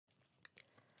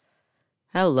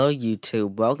Hello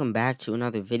YouTube, welcome back to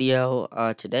another video.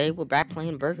 Today we're back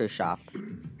playing Burger Shop.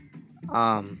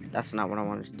 That's not what I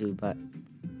wanted to do, but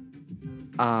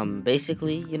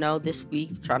basically, this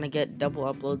week trying to get double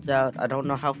uploads out. I don't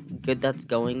know how good that's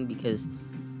going because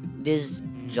it is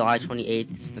July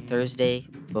 28th, it's the Thursday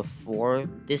before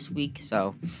this week,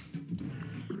 so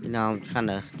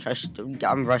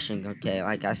I'm rushing, okay?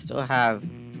 Like I still have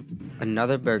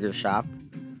another Burger Shop,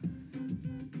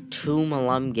 2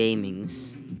 Malum Gamings,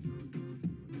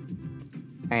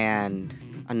 and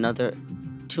another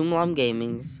 2 Malum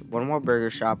Gamings, 1 more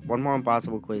Burger Shop, 1 more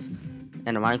Impossible Quiz,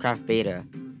 and a Minecraft beta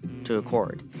to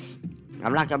record.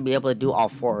 I'm not gonna be able to do all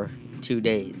 4 in 2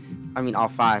 days. I mean all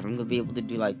 5. I'm gonna be able to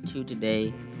do like 2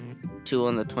 today, 2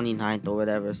 on the 29th or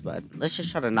whatever. But let's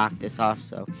just try to knock this off.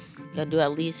 So gotta do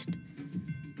at least.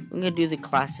 I'm gonna do the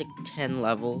classic 10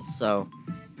 levels. So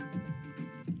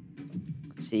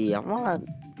let's see.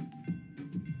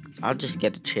 I'll just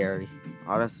get a cherry.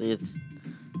 Honestly, it's.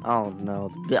 Oh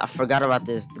no, I forgot about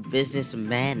this. The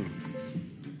businessmen.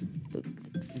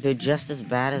 They're just as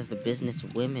bad as the business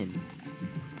women.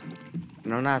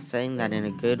 And I'm not saying that in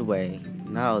a good way.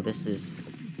 No, this is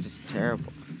just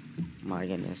terrible. My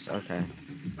goodness, okay.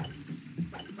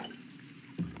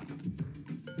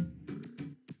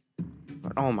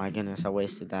 But, oh my goodness, I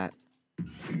wasted that.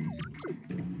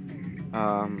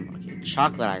 Okay,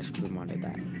 chocolate ice cream wanted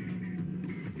that.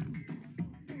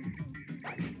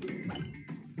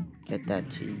 Get that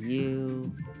to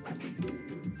you.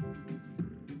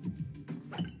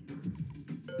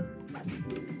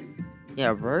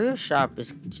 Yeah, Rotorial Shop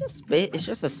is it's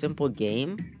just a simple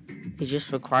game. It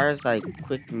just requires like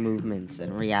quick movements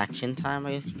and reaction time,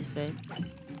 I guess you could say.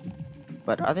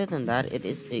 But other than that, it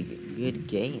is a good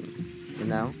game, you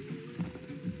know?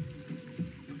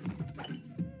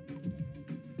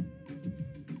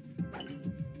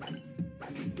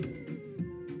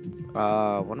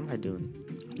 What am I doing?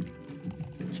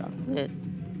 Chocolate.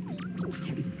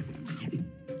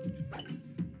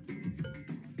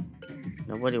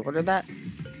 Nobody ordered that?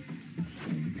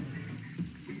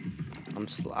 I'm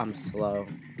slow.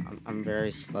 I'm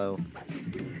very slow.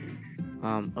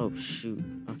 Oh shoot.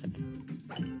 Okay.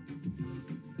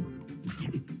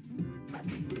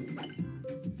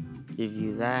 Give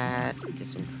you that. Get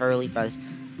some curly fries.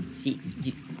 See,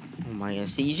 oh my god.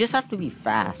 See, you just have to be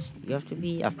fast. You have to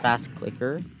be a fast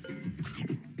clicker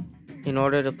in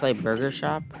order to play Burger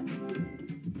Shop.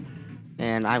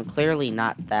 And I'm clearly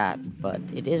not that, but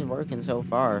it is working so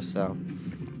far, so.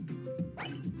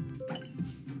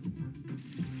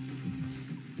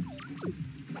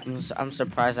 I'm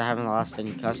surprised I haven't lost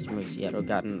any customers yet or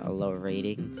gotten a low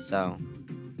rating, so.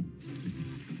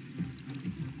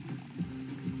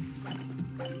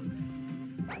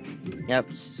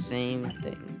 Yep, same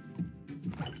thing.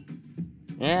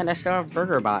 And I still have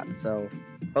BurgerBot, so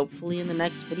hopefully in the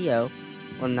next video,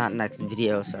 well, not next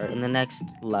video, sorry, in the next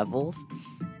levels.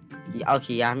 Yeah,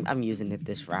 okay, yeah, I'm using it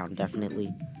this round,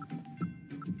 definitely.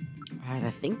 Alright, I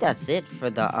think that's it for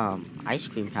the ice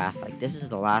cream path. Like this is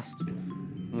the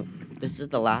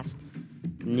last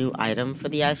new item for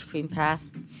the ice cream path.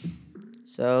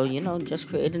 So, just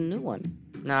create a new one.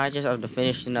 Now I just have to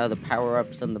finish, the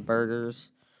power-ups and the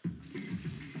burgers.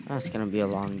 That's gonna be a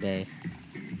long day.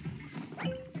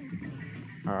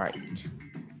 Alright.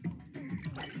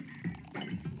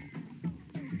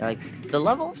 Like, the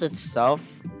levels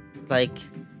itself, like,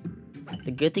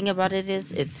 the good thing about it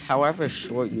is it's however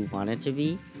short you want it to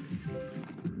be.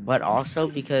 But also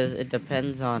because it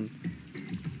depends on,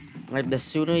 like, the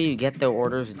sooner you get the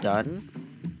orders done,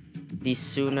 the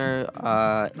sooner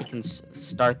it can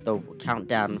start the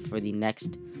countdown for the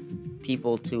next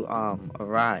people to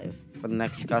arrive, for the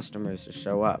next customers to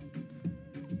show up.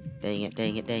 Dang it,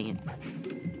 dang it, dang it.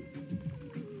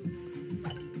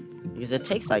 Because it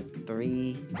takes like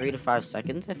 3 to 5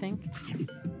 seconds, I think,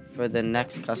 for the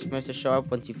next customers to show up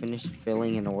once you finish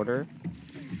filling an order.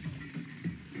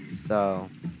 So,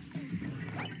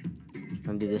 I'm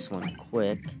gonna do this one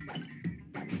quick.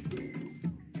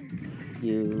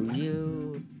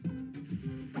 You.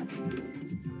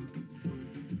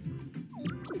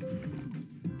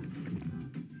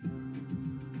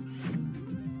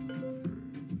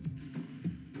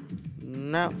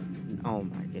 No. Oh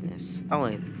my goodness. Oh,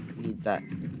 it needs that.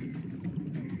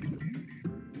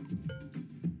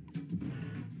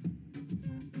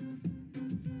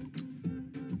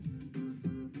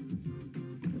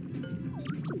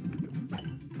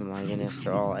 Oh my goodness,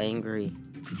 they're all angry.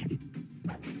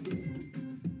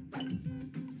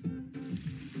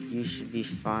 You should be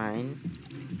fine.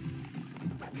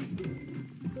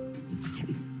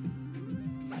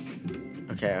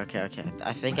 Okay.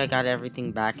 I think I got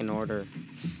everything back in order.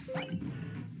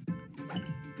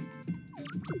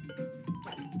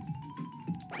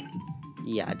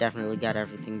 Yeah, I definitely got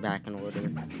everything back in order.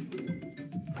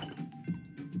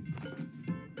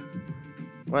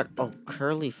 What? Oh,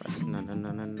 curly fries.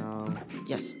 No.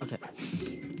 Yes, okay.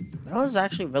 That was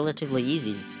actually relatively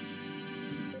easy.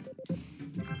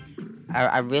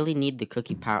 I really need the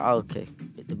cookie power. Oh, okay.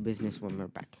 Get the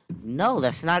businesswoman back. No,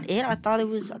 that's not it. I thought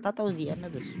that was the end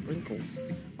of the sprinkles.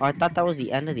 Or I thought that was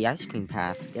the end of the ice cream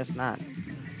path. Guess not.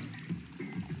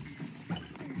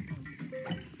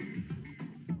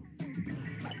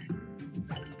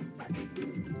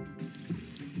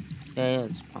 Okay,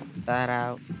 let's pump that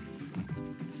out.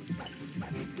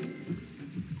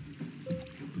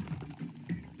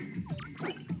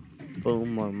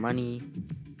 Boom, more money.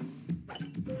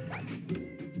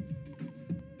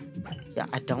 Yeah,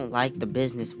 I don't like the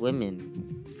business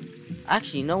women.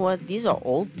 Actually, you know what? These are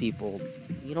old people.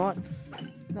 You know what?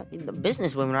 The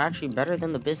business women are actually better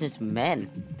than the business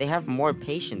men. They have more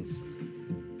patience.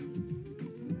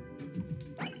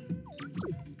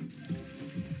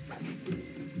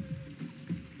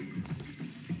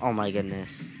 Oh my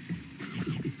goodness.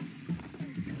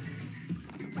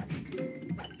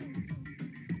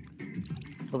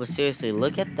 But seriously,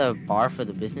 look at the bar for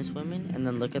the business women and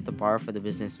then look at the bar for the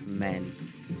business men.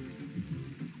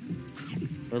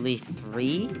 Really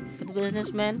 3 for the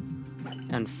businessmen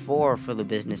and 4 for the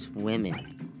business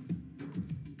women.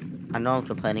 I know I'm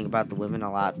complaining about the women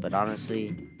a lot, but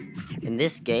honestly, in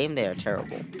this game, they are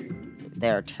terrible.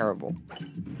 They are terrible.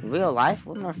 In real life,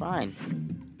 women are fine.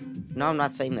 No, I'm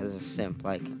not saying that as a simp.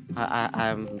 Like,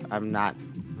 I'm not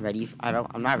ready.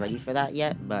 I'm not ready for that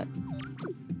yet. But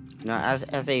you know,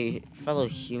 as a fellow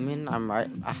human,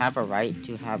 I have a right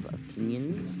to have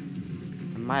opinions.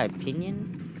 And my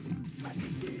opinion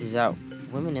is that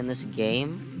women in this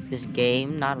game,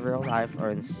 not real life,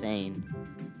 are insane.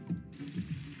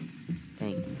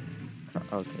 Dang.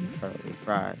 Okay, curly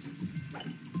fries.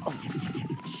 Oh,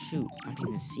 shoot. I didn't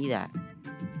even see that.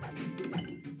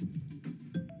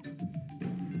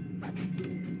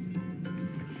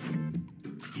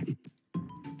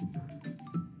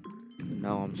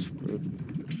 No, I'm screwed.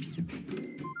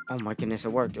 Oh my goodness,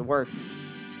 it worked. It worked.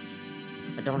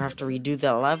 I don't have to redo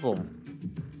that level.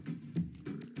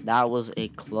 That was a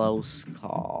close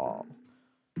call.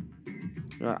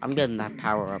 You know, I'm getting that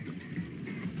power up.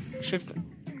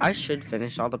 I should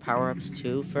finish all the power-ups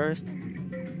too first.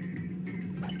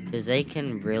 Because they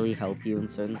can really help you in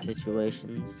certain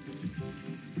situations.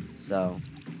 So.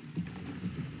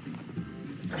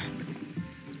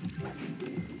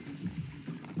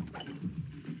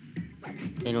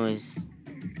 Anyways.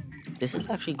 This is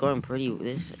actually going pretty.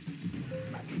 This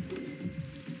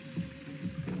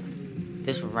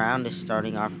round is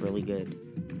starting off really good.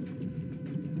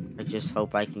 I just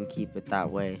hope I can keep it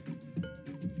that way.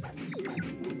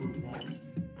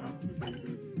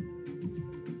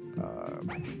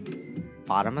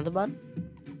 Bottom of the button?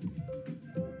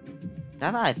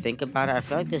 Now that I think about it, I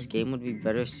feel like this game would be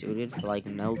better suited for like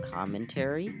no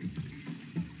commentary.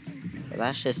 But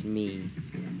that's just me.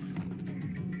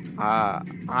 I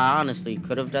honestly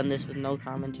could have done this with no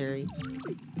commentary.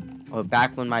 Or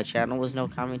back when my channel was no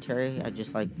commentary, I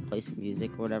just like play some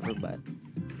music or whatever, but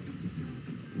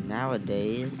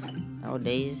nowadays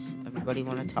everybody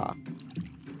wanna talk.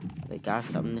 They got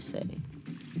something to say.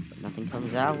 But nothing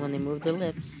comes out when they move their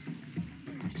lips.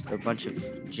 Just a bunch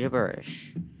of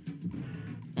gibberish.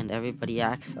 And everybody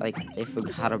acts like they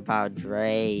forgot about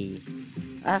Dre.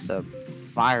 That's a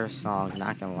fire song,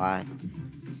 not gonna lie.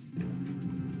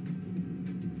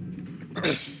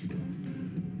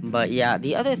 But yeah,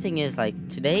 the other thing is, like,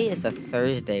 today is a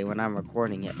Thursday when I'm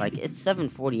recording it. Like, it's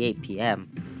 7:48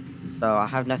 p.m. So I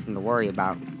have nothing to worry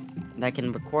about. And I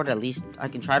can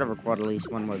try to record at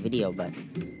least one more video, but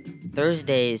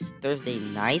Thursday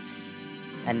nights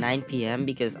at 9 p.m.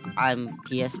 because I'm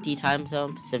PST time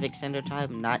zone, Pacific Standard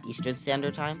Time, not Eastern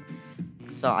Standard Time.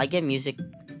 So I get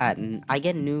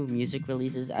new music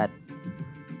releases at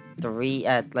 3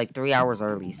 hours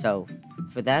early. So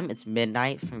for them it's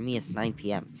midnight, for me it's 9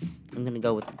 p.m. I'm gonna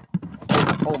go with,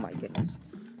 oh my goodness.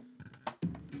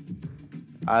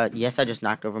 Yes, I just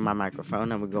knocked over my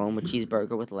microphone and we're going with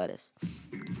cheeseburger with lettuce.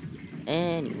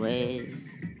 Anyways,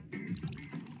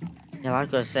 yeah,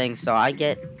 like I was saying, so I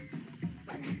get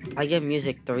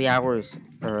music 3 hours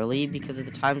early because of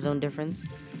the time zone difference.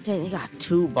 Dang, they got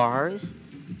 2 bars.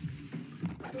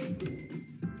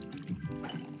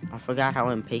 I forgot how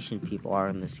impatient people are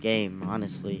in this game,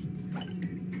 honestly.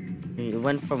 It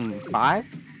went from 5?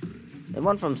 It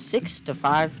went from 6 to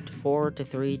 5 to 4 to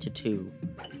 3 to 2.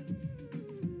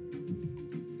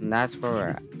 And that's where we're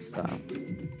at, so.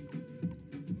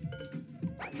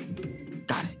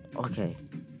 Got it, okay.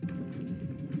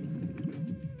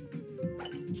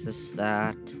 Just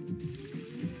that.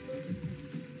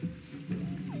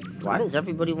 Why does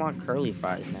everybody want curly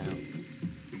fries now?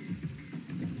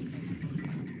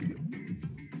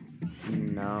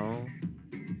 No.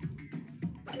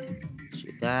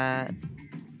 Do that.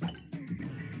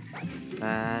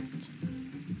 That.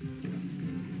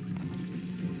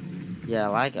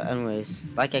 Yeah,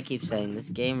 anyways, like I keep saying, this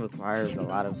game requires a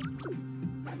lot of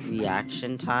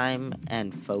reaction time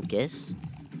and focus.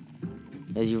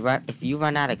 If you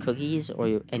run out of cookies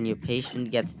and your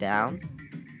patient gets down,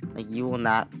 like, you will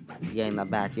not be getting that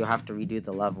back. You'll have to redo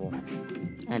the level.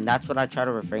 And that's what I try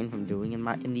to refrain from doing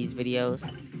in these videos.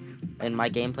 In my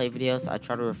gameplay videos, I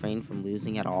try to refrain from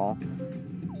losing at all,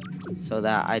 so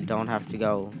that I don't have to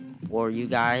go bore you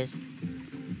guys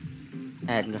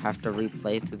and have to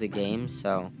replay through the game.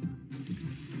 So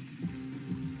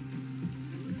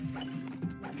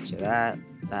to that,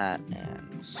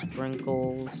 and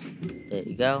sprinkles. There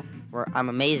you go. I'm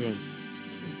amazing.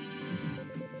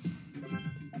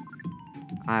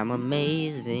 I'm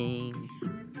amazing.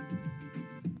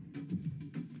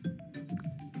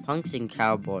 Punks and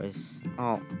cowboys.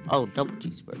 Oh, double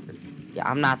cheeseburger. Yeah,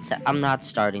 I'm not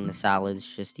starting the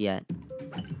salads just yet.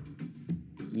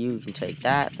 You can take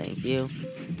that, thank you.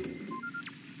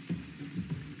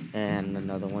 And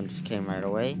another one just came right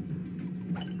away.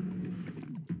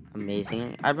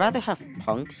 Amazing. I'd rather have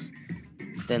punks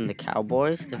than the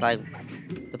cowboys, because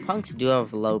the punks do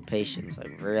have low patience,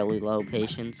 like really low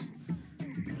patience.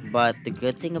 But the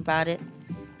good thing about it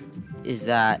is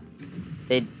that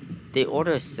they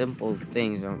order simple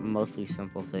things, or mostly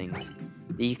simple things,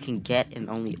 that you can get in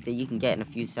a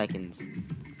few seconds.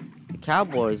 The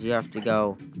cowboys, you have to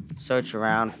go search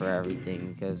around for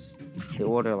everything, because they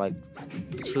order like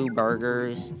 2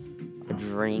 burgers, a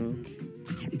drink,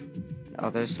 and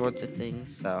other sorts of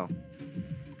things. So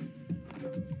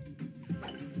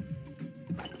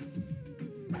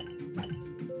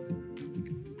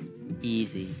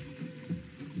easy.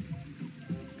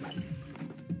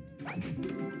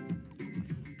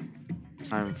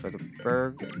 Time for the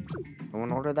burger. No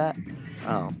one order that?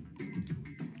 Oh.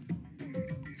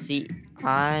 See,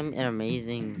 I'm an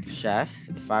amazing chef.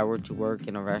 If I were to work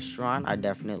in a restaurant, I'd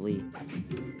definitely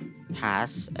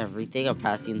pass everything. I'll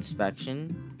pass the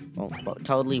inspection.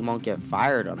 Totally won't get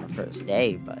fired on the first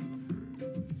day, but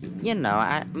you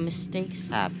know, mistakes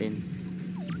happen.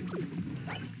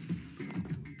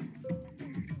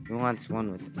 He wants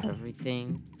one with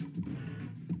everything,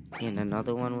 and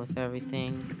another one with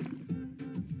everything.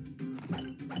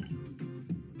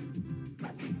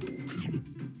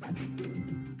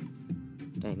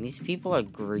 Dang, these people are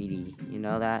greedy. You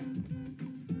know that?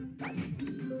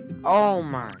 Oh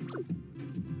my.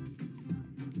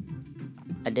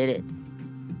 I did it.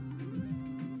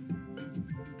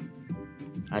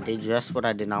 I did just what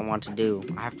I did not want to do.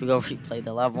 I have to go replay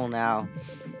the level now.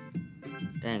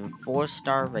 Dang,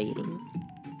 4-star rating.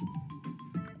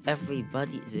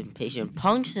 Everybody is impatient.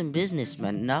 Punks and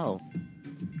businessmen, no.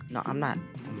 No, I'm not.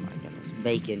 Oh my goodness.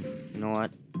 Bacon. You know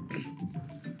what?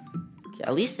 Okay,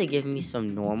 at least they give me some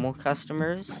normal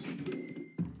customers.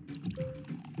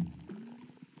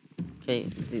 Okay,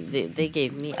 they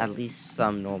gave me at least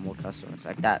some normal customers.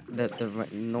 Like that, the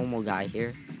normal guy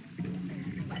here.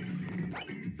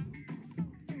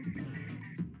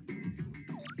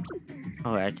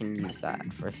 Oh, I can use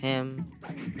that for him.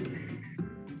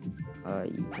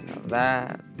 You can have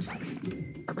that.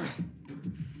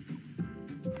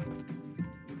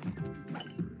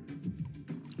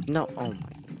 No, oh my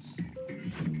goodness.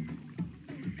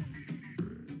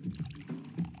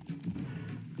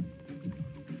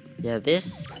 Yeah,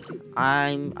 this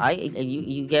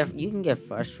you can get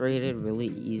frustrated really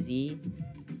easy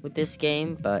with this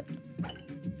game, but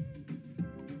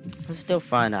it's still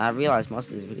fun. I realize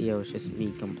most of this video is just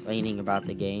me complaining about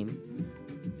the game,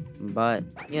 but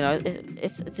you know,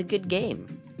 it's a good game.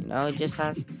 You know, it just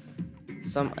has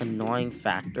some annoying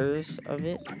factors of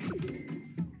it,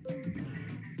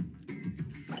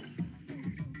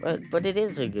 but it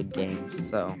is a good game.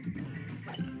 So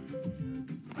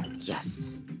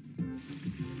yes,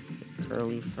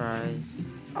 curly fries.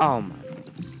 Oh my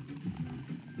goodness.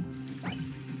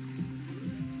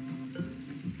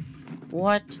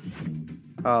 What?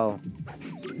 Oh.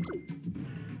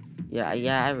 Yeah,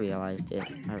 I realized it.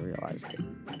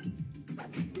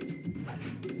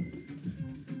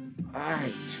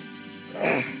 Alright.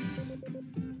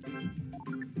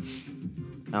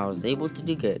 I was able to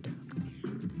do good.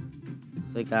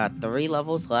 So we got 3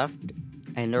 levels left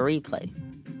and a replay.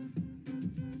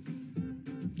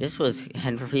 This was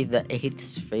Henry the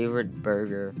Eighth's favorite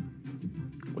burger.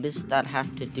 What does that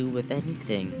have to do with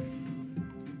anything?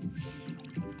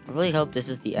 I really hope this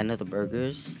is the end of the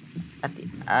burgers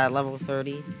at level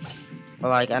 30. But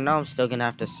like, I know I'm still gonna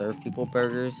have to serve people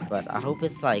burgers, but I hope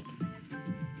it's like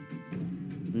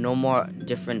no more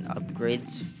different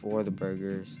upgrades for the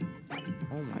burgers.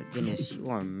 Oh my goodness,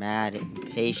 you are mad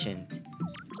impatient.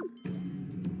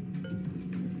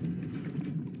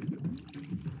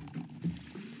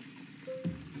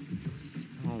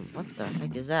 Oh, what the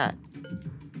heck is that?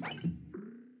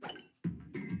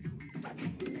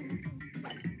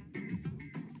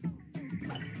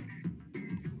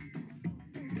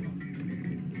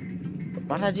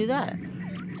 Why'd I do that?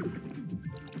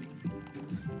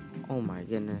 Oh my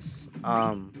goodness.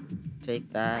 Take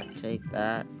that, take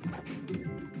that.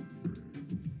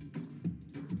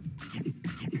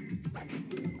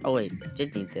 Oh wait,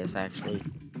 did need this actually.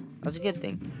 That's a good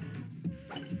thing.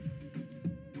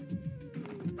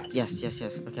 Yes, yes,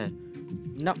 yes, okay.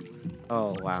 No.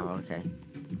 Oh wow, okay.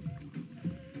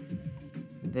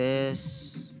 This.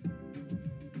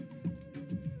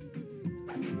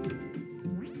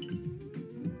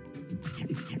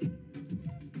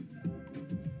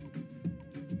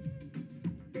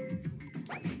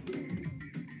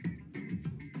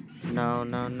 No,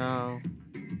 no, no.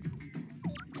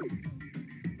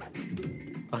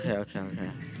 Okay, okay,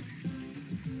 okay.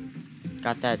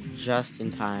 Got that just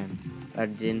in time. I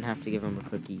didn't have to give him a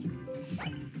cookie.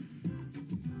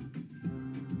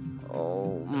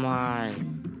 Oh my.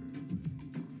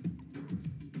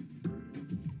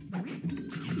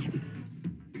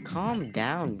 Calm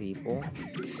down, people.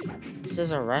 This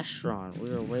is a restaurant.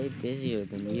 We are way busier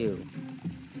than you.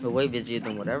 We're way busier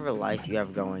than whatever life you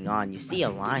have going on. You see a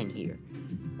line here.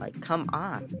 Like, come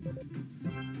on.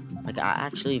 Like, I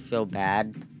actually feel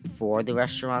bad for the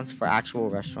restaurants, for actual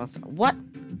restaurants. What?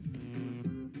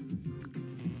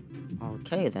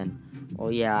 Okay, then.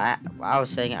 Well, yeah, I was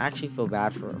saying I actually feel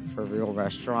bad for real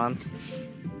restaurants.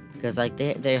 Because, like,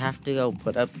 they have to go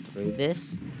put up through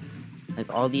this.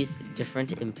 Like, all these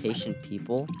different impatient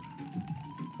people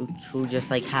who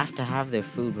just, like, have to have their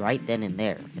food right then and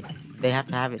there. Like, they have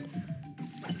to have it.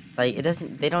 Like, it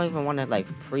doesn't, they don't even want it, like,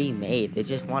 pre-made. They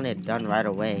just want it done right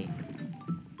away.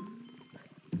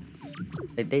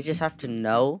 Like, they just have to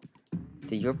know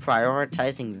that you're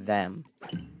prioritizing them.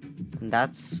 And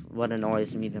that's what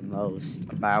annoys me the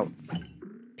most about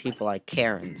people like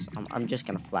Karens. I'm just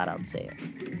gonna flat out say it.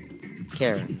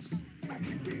 Karens.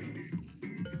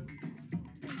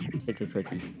 Take a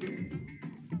cookie.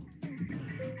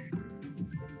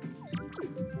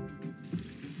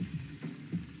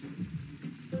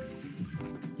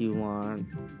 You want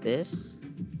this?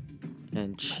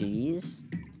 And cheese?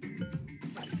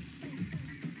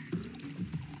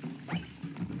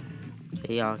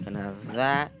 Okay, y'all can have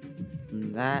that.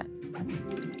 And that.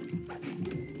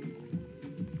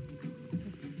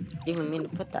 Didn't mean to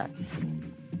put that.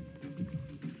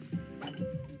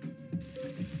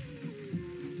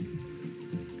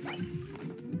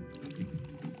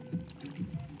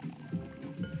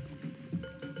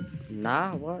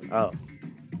 Nah, what? Oh.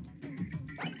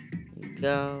 There you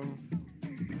go.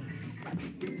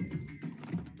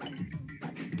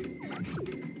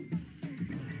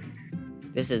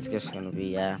 This is just gonna be,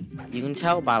 yeah. You can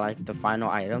tell by, like, the final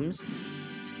items.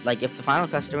 Like, if the final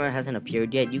customer hasn't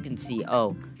appeared yet, you can see,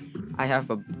 oh, I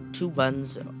have 2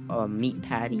 buns, a meat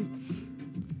patty,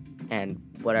 and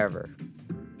whatever.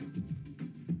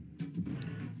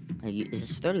 Is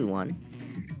this 31?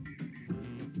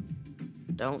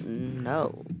 Don't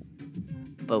know.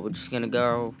 But we're just gonna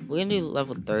go, we're gonna do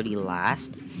level 30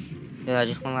 last. Because I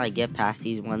just wanna, like, get past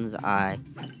these ones I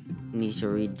need to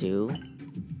redo.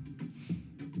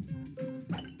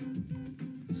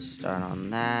 Start on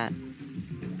that.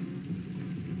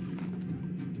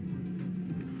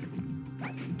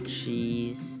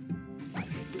 Cheese.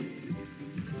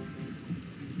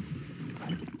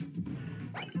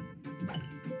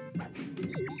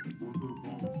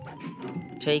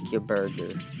 Take your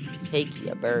burger. Take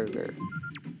your burger.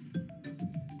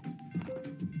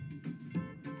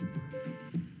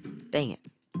 Dang it.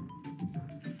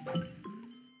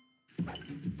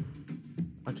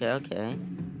 Okay, okay.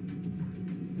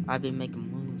 I be making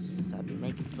moves. I be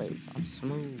making plays. I'm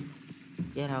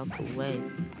smooth. Get out the way.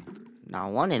 Now,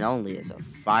 one and only is a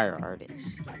fire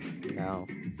artist. You know.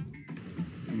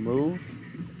 Move?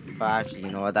 Well, actually,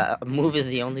 you know what? That Move is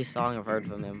the only song I've heard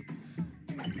from him.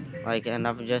 Like, and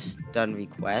I've just done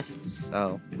requests,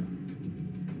 so.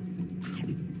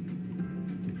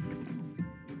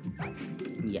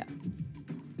 Yeah.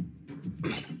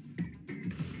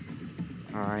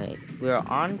 Alright. We're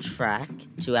on track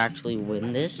to actually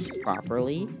win this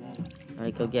properly. I'm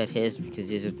gonna go get his because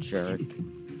he's a jerk.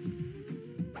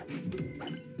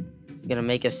 Gonna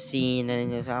make a scene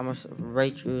and he's how much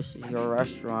rate your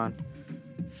restaurant.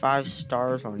 5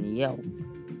 stars on Yelp.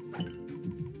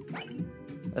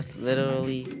 That's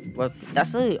literally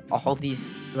all these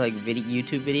like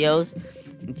YouTube videos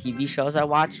and TV shows I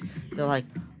watch. They're like,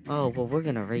 oh well, we're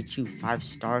gonna rate you 5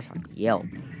 stars on Yelp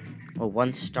or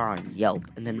 1 star on Yelp,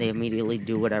 and then they immediately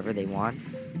do whatever they want.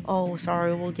 Oh,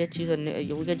 sorry, we'll get you some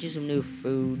new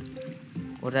food,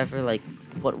 whatever. Like,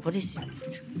 what is?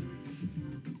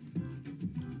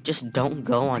 Just don't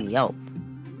go on Yelp.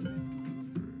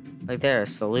 Like, there's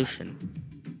a solution.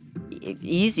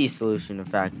 Easy solution, in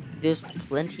fact. There's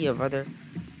plenty of other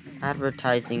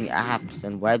advertising apps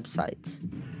and websites.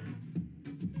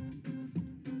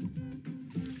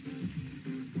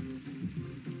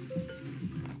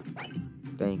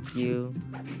 Thank you.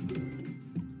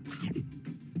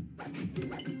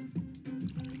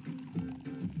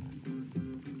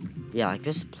 Yeah, like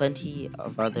there's plenty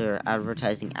of other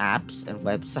advertising apps and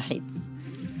websites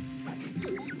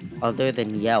other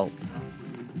than Yelp.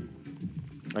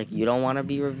 Like, you don't want to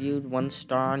be reviewed 1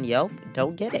 star on Yelp?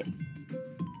 Don't get it.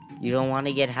 You don't want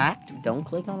to get hacked? Don't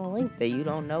click on a link that you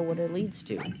don't know what it leads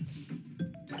to.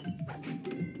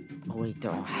 Oh wait,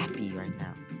 they're all happy right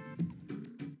now.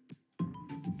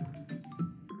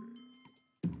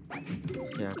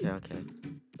 Okay.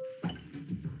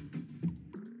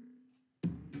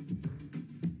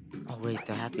 Oh wait,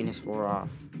 the happiness wore off.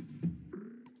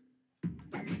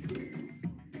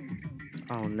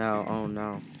 Oh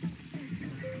no.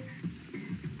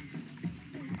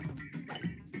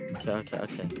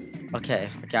 Okay,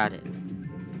 I got it.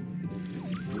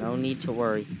 No need to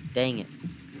worry. Dang it.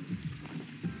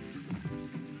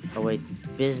 Oh wait,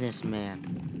 businessman.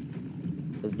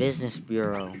 The business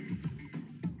bureau.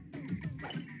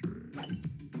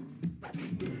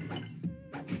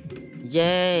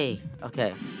 Yay!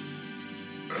 Okay.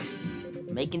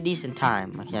 Making decent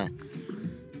time, okay.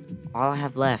 All I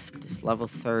have left is level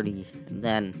 30, and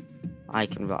then I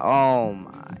can go. Oh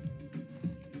my.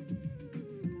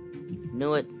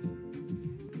 Knew it.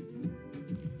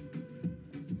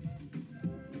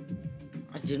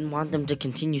 I didn't want them to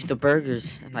continue the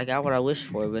burgers, and I got what I wished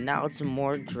for, but now it's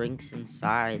more drinks and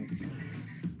sides.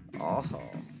 Oh.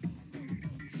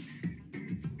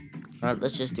 Alright,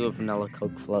 let's just do a vanilla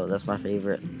Coke float. That's my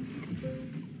favorite.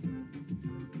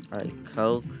 Alright,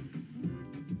 Coke.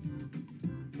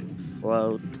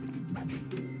 Float.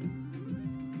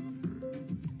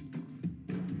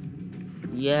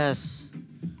 Yes.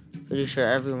 Pretty sure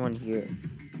everyone here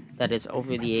that is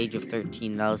over the age of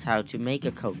 13 knows how to make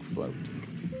a Coke float.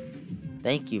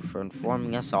 Thank you for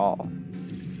informing us all.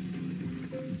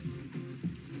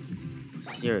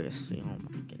 Seriously, oh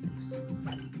my goodness.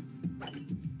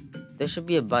 There should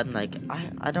be a button like,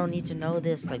 I don't need to know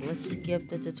this, like, let's skip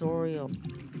the tutorial.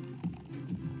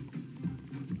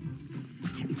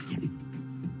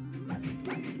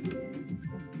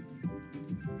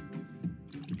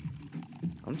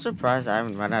 I'm surprised I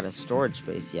haven't run out of storage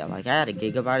space yet. Like, I had 1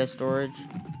 gigabyte of storage,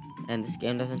 and this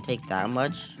game doesn't take that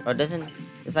much. Or doesn't,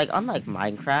 it's like, unlike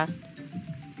Minecraft.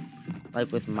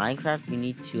 Like, with Minecraft, you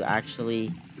need to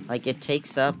actually, like, it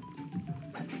takes up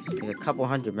like a couple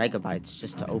 100 megabytes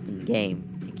just to open the game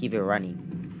and keep it running.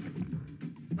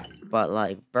 But,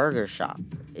 like, Burger Shop,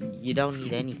 you don't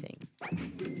need anything.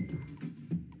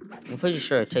 I'm pretty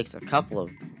sure it takes a couple of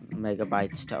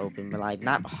megabytes to open, but, like,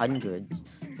 not hundreds.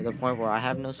 To the point where I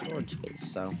have no storage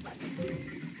space, so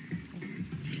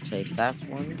take that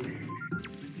one.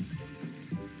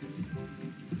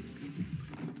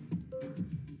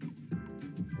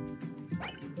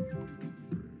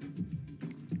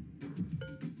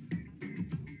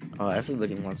 Oh,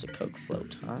 everybody wants a Coke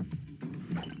float, huh?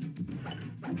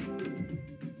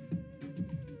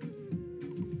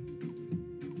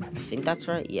 I think that's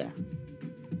right, yeah.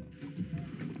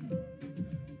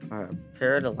 Alright,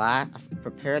 prepare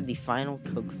the final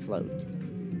Coke float.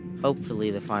 Hopefully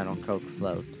the final Coke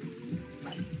float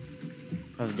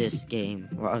of this game,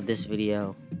 or of this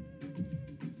video.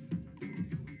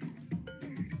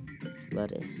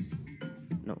 Lettuce.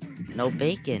 No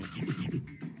bacon.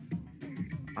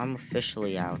 I'm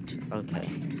officially out. Okay.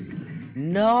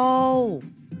 No!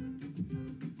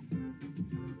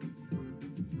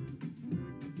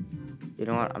 You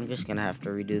know what? I'm just gonna have to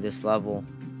redo this level.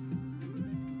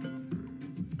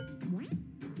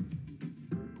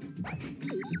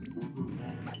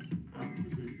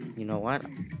 You know what?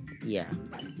 Yeah.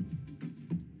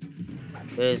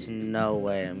 There's no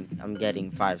way I'm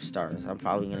getting 5 stars. I'm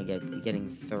probably gonna be getting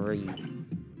 3.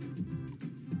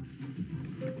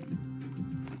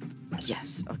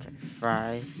 Okay,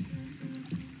 fries.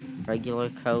 Regular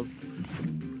Coke.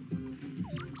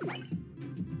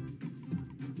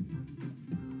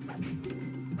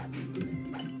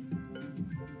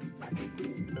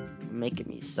 Making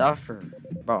me suffer.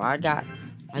 Bro, I got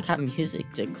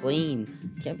music to clean.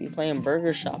 Can't be playing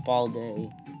Burger Shop all day.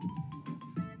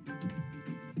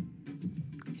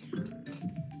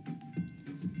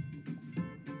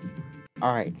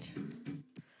 Alright.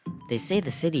 They say the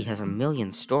city has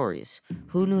 1,000,000 stories.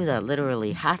 Who knew that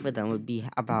literally half of them would be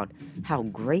about how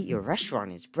great your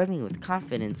restaurant is? Brimming with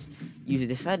confidence, you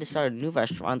decide to start a new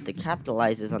restaurant that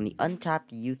capitalizes on the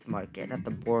untapped youth market at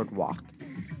the boardwalk.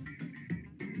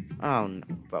 Oh no,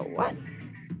 bro, what?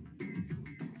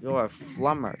 You're a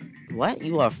flummer. What?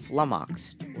 You are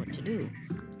flummoxed. What to do?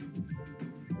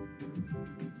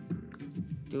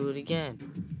 Do it again.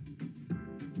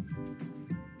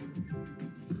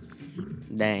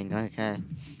 Dang, okay.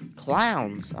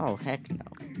 Clowns. Oh, heck no.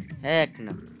 Heck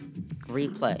no.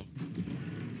 Replay.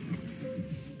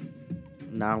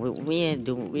 No,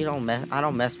 we don't mess, I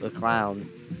don't mess with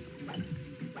clowns.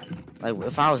 Like,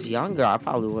 if I was younger, I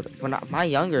probably would, my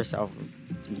younger self would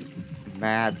be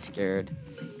mad scared.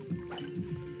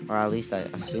 Or at least I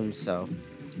assume so.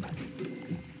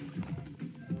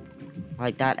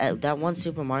 Like, that one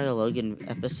Super Mario Logan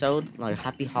episode, like,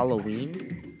 Happy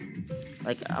Halloween.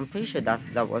 Like, I'm pretty sure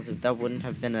that wouldn't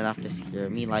have been enough to scare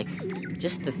me. Like,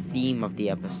 just the theme of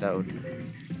the episode.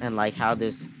 And, like, how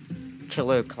there's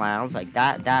killer clowns. Like,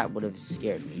 that would have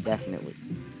scared me, definitely.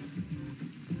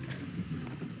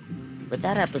 But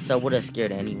that episode would have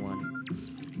scared anyone.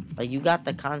 Like, you got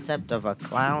the concept of a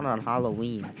clown on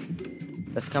Halloween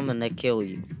that's coming to kill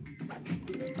you.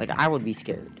 Like, I would be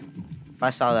scared if I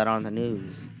saw that on the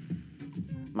news.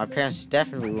 My parents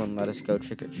definitely wouldn't let us go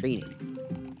trick-or-treating.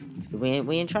 We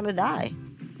ain't trying to die.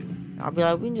 I'll be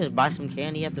like, we can just buy some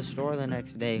candy at the store the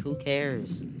next day. Who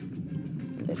cares?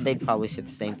 They'd probably say the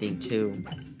same thing, too.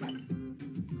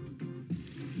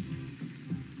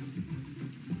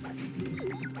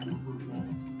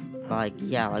 Like,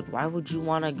 yeah, like, why would you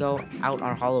want to go out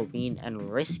on Halloween and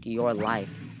risk your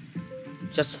life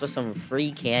just for some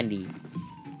free candy?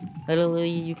 Literally,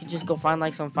 you could just go find,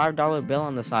 like, some $5 bill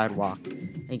on the sidewalk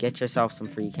and get yourself some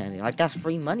free candy. Like, that's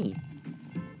free money.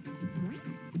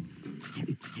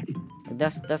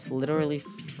 That's literally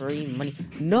free money.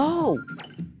 No!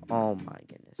 Oh my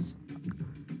goodness.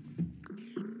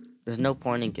 There's no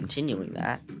point in continuing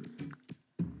that.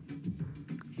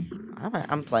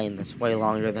 I'm playing this way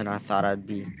longer than I thought I'd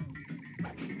be.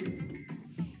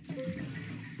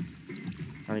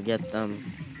 Trying to get them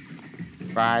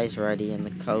fries ready and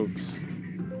the Cokes.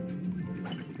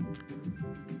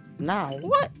 Nah,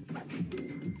 what?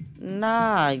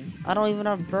 Nah, I don't even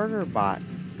have Burger Bot.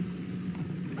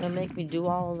 Gonna make me do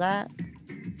all of that?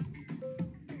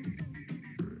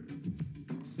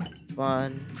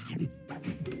 Fun.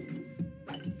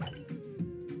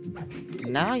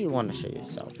 Now you want to show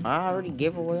yourself. I already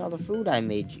gave away all the food I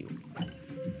made you.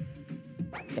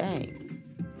 Dang.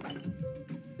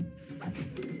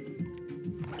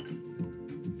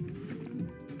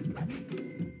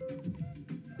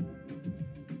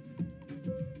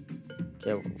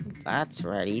 Okay, well, that's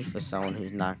ready for someone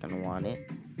who's not gonna want it.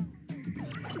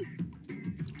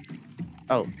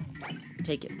 Oh,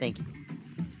 take it, thank you.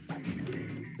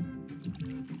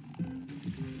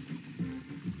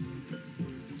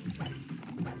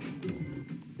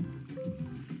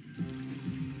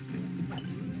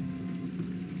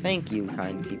 Thank you,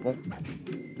 kind people.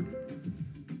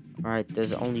 Alright,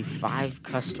 there's only 5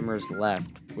 customers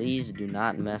left. Please do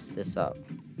not mess this up.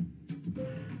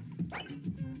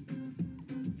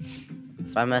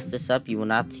 If I mess this up, you will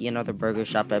not see another Burger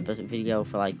Shop episode video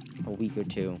for like a week or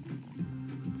 2.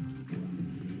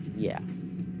 Yeah.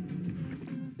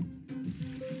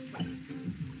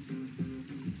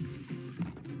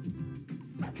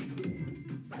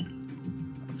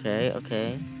 Okay,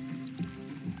 okay.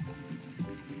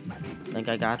 I think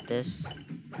I got this.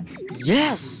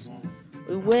 Yes!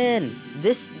 We win!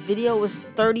 This video was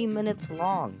 30 minutes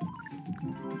long.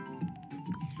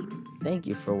 Thank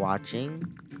you for watching,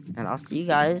 and I'll see you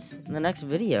guys in the next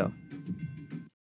video.